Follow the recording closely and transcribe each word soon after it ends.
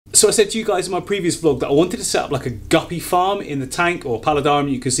So I said to you guys in my previous vlog that I wanted to set up like a guppy farm in the tank, or Paludarium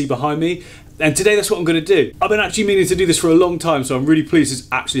you can see behind me. And today that's what I'm going to do. I've been actually meaning to do this for a long time, so I'm really pleased it's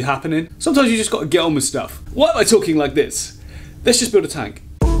actually happening. Sometimes you just got to get on with stuff. Why am I talking like this? Let's just build a tank.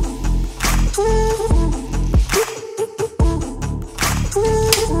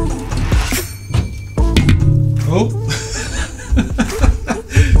 Oh.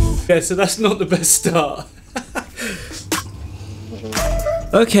 Yeah, so that's not the best start.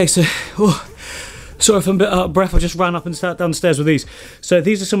 Okay, so, sorry if I'm a bit out of breath, I just ran up and sat downstairs with these. So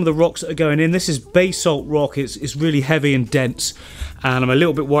these are some of the rocks that are going in. This is basalt rock, it's really heavy and dense, and I'm a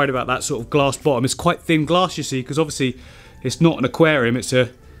little bit worried about that sort of glass bottom. It's quite thin glass, you see, because obviously it's not an aquarium, it's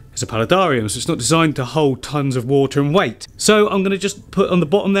a paludarium, so it's not designed to hold tons of water and weight. So I'm going to just put on the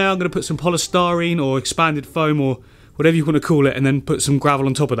bottom there, I'm going to put some polystyrene or expanded foam or whatever you want to call it, and then put some gravel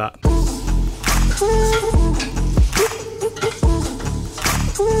on top of that.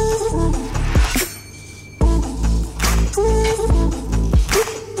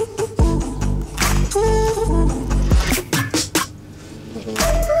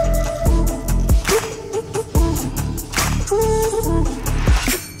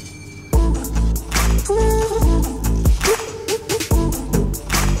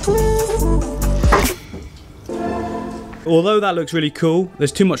 Although that looks really cool,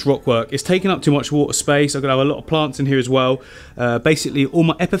 there's too much rock work. It's taking up too much water space. I'm going to have a lot of plants in here as well. Basically, all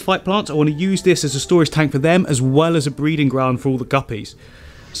my epiphyte plants, I want to use this as a storage tank for them, as well as a breeding ground for all the guppies.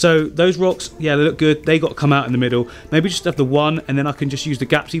 So those rocks, yeah, they look good. They got to come out in the middle. Maybe just have the one, and then I can just use the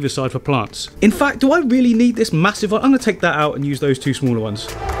gaps either side for plants. In fact, do I really need this massive one? I'm going to take that out and use those two smaller ones.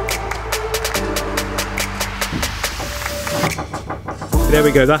 There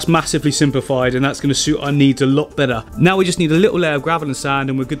we go, that's massively simplified, and that's going to suit our needs a lot better. Now we just need a little layer of gravel and sand,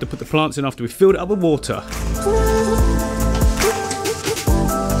 and we're good to put the plants in after we've filled it up with water.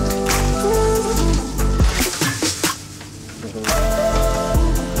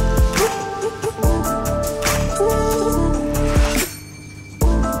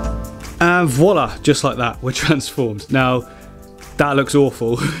 And voila, just like that, we're transformed. Now, that looks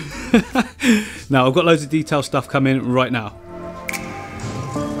awful. Now, I've got loads of detailed stuff coming right now.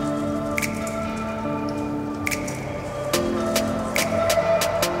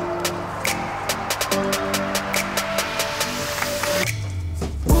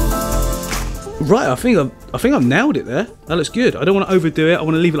 Right, I think I've nailed it there. That looks good. I don't want to overdo it. I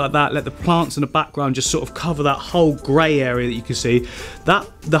want to leave it like that. Let the plants in the background just sort of cover that whole grey area that you can see.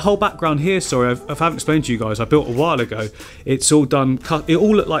 The whole background here, sorry, I haven't explained to you guys. I built a while ago. It's all done. It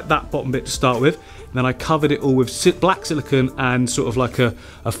all looked like that bottom bit to start with. And then I covered it all with black silicone and sort of like a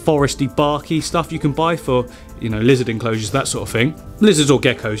foresty, barky stuff you can buy for, you know, lizard enclosures, that sort of thing. Lizards or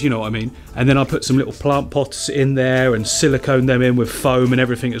geckos, you know what I mean. And then I put some little plant pots in there and silicone them in with foam and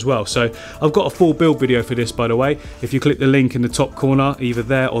everything as well. So I've got a full build video for this, by the way. If you click the link in the top corner, either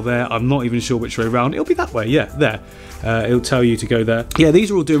there or there, I'm not even sure which way around. It'll be that way, yeah, there. It'll tell you to go there. Yeah,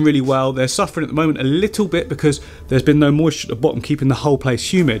 these are all doing really well. They're suffering at the moment a little bit because there's been no moisture at the bottom, keeping the whole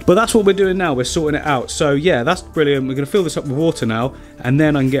place humid. But that's what we're doing now. We're sorting it out. So yeah, that's brilliant. We're going to fill this up with water now, and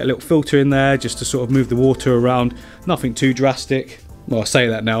then I can get a little filter in there just to sort of move the water around. Nothing too drastic. Well, I say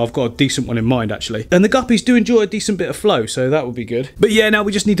that now, I've got a decent one in mind actually. And the guppies do enjoy a decent bit of flow, so that would be good. But yeah, now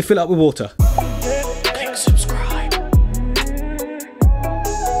we just need to fill it up with water. Click subscribe.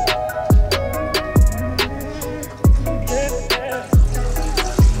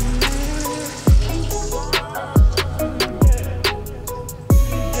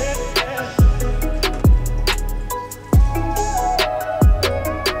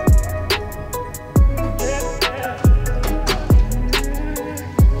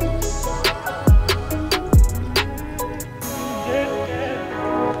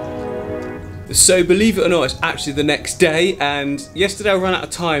 So believe it or not, it's actually the next day, and yesterday I ran out of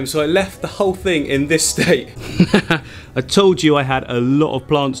time, so I left the whole thing in this state. I told you I had a lot of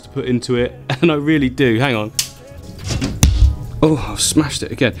plants to put into it, and I really do. Hang on. Oh, I've smashed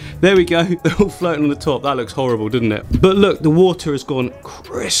it again. There we go, they're all floating on the top. That looks horrible, doesn't it? But look, the water has gone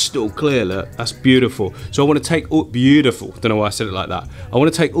crystal clear, look. That's beautiful. So I want to take all, beautiful, don't know why I said it like that. I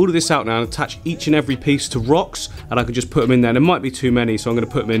want to take all of this out now and attach each and every piece to rocks, and I can just put them in there. There might be too many, so I'm going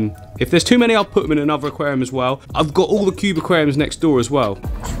to put them in. If there's too many, I'll put them in another aquarium as well. I've got all the cube aquariums next door as well.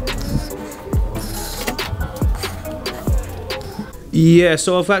 Yeah,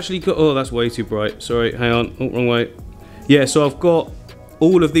 so I've actually got, oh, that's way too bright. Sorry, hang on, oh, wrong way. Yeah, so I've got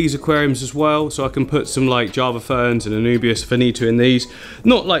all of these aquariums as well, so I can put some like Java ferns and Anubias if I need to in these.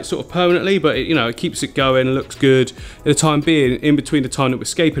 Not like sort of permanently, but it, you know, it keeps it going, it looks good. At the time being, in between the time that we're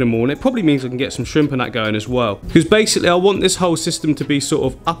scaping them all, and it probably means I can get some shrimp and that going as well. Because basically I want this whole system to be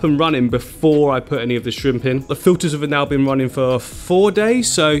sort of up and running before I put any of the shrimp in. The filters have now been running for 4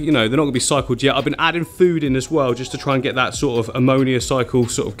 days, so you know, they're not gonna be cycled yet. I've been adding food in as well, just to try and get that sort of ammonia cycle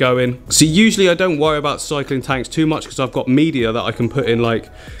sort of going. So usually I don't worry about cycling tanks too much because I've got media that I can put in like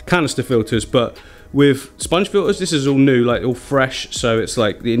canister filters, but with sponge filters, this is all new, like all fresh, so it's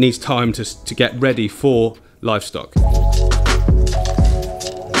like it needs time to get ready for livestock.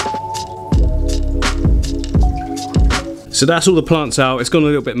 So that's all the plants out. It's gone a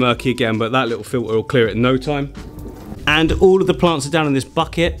little bit murky again, but that little filter will clear it in no time. And all of the plants are down in this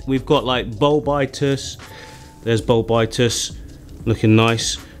bucket. We've got like Bulbitus, there's Bulbitus, looking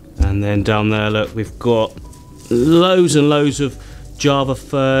nice. And then down there, look, we've got loads and loads of Java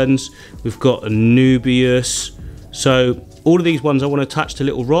ferns. We've got Anubias. So all of these ones I want to attach to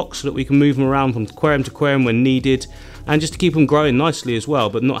little rocks so that we can move them around from aquarium to aquarium when needed, and just to keep them growing nicely as well,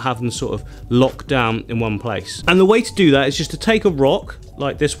 but not have them sort of locked down in one place. And the way to do that is just to take a rock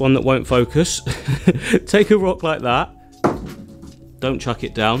like this one that won't focus. Take a rock like that, don't chuck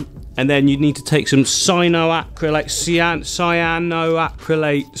it down, and then you need to take some cyanoacrylate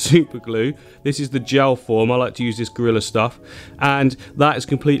super glue. This is the gel form. I like to use this Gorilla stuff, and that is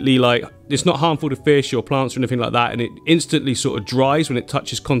completely like, it's not harmful to fish or plants or anything like that, and it instantly sort of dries when it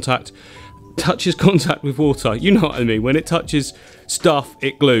touches contact with water. You know what I mean? When it touches stuff,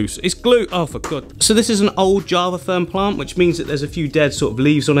 it glues. It's glue. Oh, for God. So this is an old Java fern plant, which means that there's a few dead sort of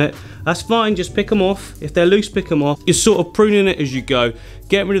leaves on it. That's fine. Just pick them off. If they're loose, pick them off. You're sort of pruning it as you go,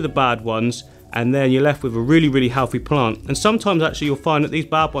 getting rid of the bad ones, and then you're left with a really, really healthy plant. And sometimes actually you'll find that these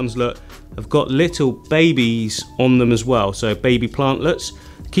bad ones, look, have got little babies on them as well. So baby plantlets.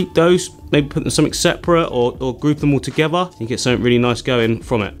 Keep those, maybe put them something separate or group them all together. You get something really nice going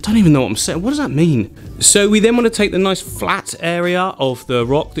from it. Don't even know what I'm saying. What does that mean? So we then want to take the nice flat area of the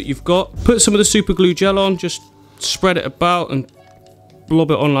rock that you've got, put some of the super glue gel on, just spread it about and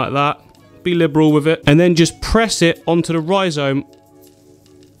blob it on like that. Be liberal with it. And then just press it onto the rhizome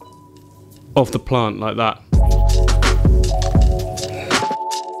of the plant like that.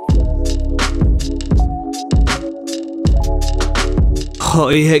 Oh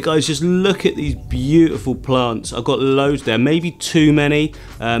yeah guys, just look at these beautiful plants. I've got loads there, maybe too many.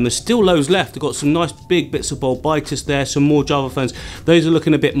 There's still loads left. I've got some nice big bits of Bulbitus there, some more Java ferns. Those are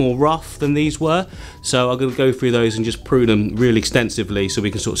looking a bit more rough than these were, so I'm going to go through those and just prune them really extensively so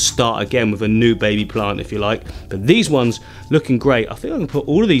we can sort of start again with a new baby plant if you like. But these ones looking great. I think I can put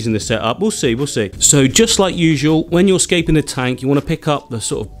all of these in the setup. We'll see, we'll see. So just like usual, when you're scaping a tank, you want to pick up the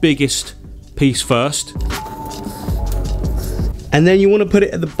sort of biggest piece first. And then you want to put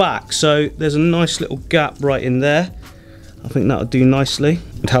it at the back, so there's a nice little gap right in there. I think that'll do nicely.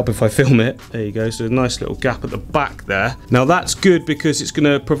 It'd help if I film it. There you go, so a nice little gap at the back there. Now that's good because it's going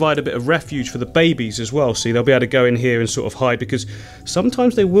to provide a bit of refuge for the babies as well. See, they'll be able to go in here and sort of hide, because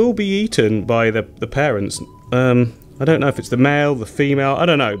sometimes they will be eaten by the parents. I don't know if it's the male, the female, I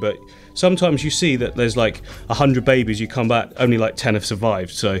don't know, but sometimes you see that there's like 100 babies, you come back, only like 10 have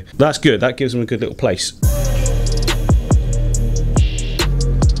survived. So that's good, that gives them a good little place.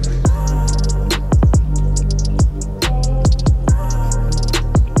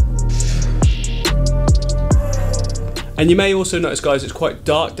 And you may also notice, guys, it's quite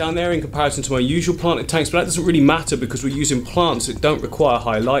dark down there in comparison to my usual planted tanks, but that doesn't really matter because we're using plants that don't require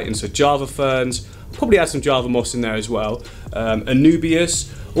high lighting. So Java ferns, probably add some Java moss in there as well,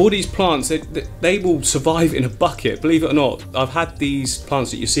 Anubias. All these plants, they will survive in a bucket, believe it or not. I've had these plants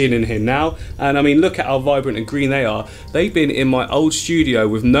that you're seeing in here now, and I mean, look at how vibrant and green they are. They've been in my old studio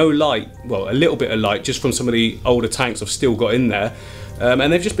with no light, well, a little bit of light, just from some of the older tanks I've still got in there.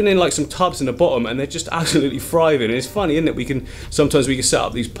 And they've just been in like some tubs in the bottom, and they're just absolutely thriving. And it's funny, isn't it? Sometimes we can set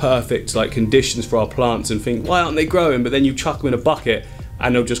up these perfect like conditions for our plants and think, why aren't they growing? But then you chuck them in a bucket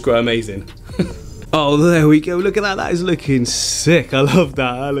and they'll just grow amazing. Oh, there we go. Look at that. That is looking sick. I love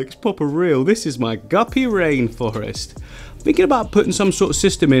that. That looks proper real. This is my Guppy rainforest. Thinking about putting some sort of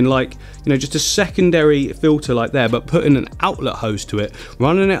system in, like, you know, just a secondary filter like there, but putting an outlet hose to it,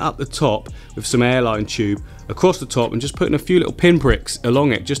 running it up the top with some airline tube across the top, and just putting a few little pinpricks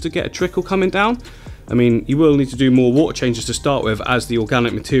along it just to get a trickle coming down. I mean, you will need to do more water changes to start with as the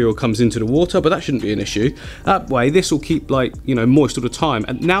organic material comes into the water, but that shouldn't be an issue. That way, this will keep, like, you know, moist all the time.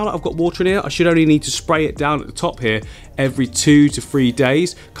 And now that I've got water in here, I should only need to spray it down at the top here every 2 to 3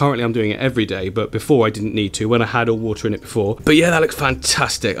 days. Currently, I'm doing it every day, but before I didn't need to when I had all water in it before. But yeah, that looks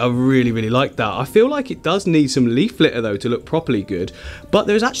fantastic. I really, really like that. I feel like it does need some leaf litter though to look properly good, but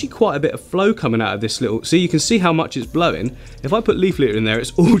there's actually quite a bit of flow coming out of this little, so you can see how much it's blowing. If I put leaf litter in there,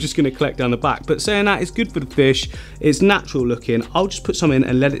 it's all just going to collect down the back. But saying that, it's good for the fish, it's natural looking. I'll just put some in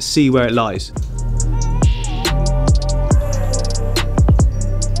and let it see where it lies.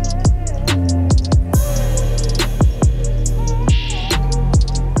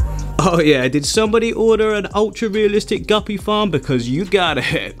 Oh yeah, did somebody order an ultra realistic guppy farm? Because you got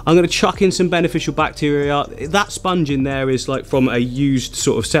it. I'm going to chuck in some beneficial bacteria. That sponge in there is like from a used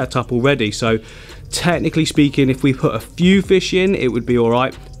sort of setup already, so technically speaking, if we put a few fish in, it would be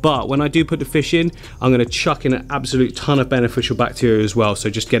alright. But when I do put the fish in, I'm going to chuck in an absolute ton of beneficial bacteria as well, so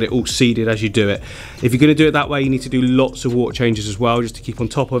just get it all seeded as you do it. If you're going to do it that way, you need to do lots of water changes as well, just to keep on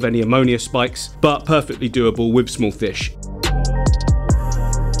top of any ammonia spikes, but perfectly doable with small fish.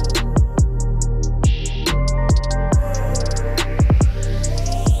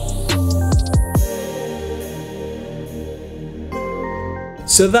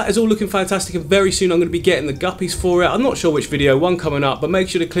 So that is all looking fantastic, and very soon I'm going to be getting the guppies for it. I'm not sure which video, one coming up, but make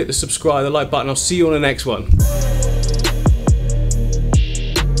sure to click the subscribe, the like button. I'll see you on the next one.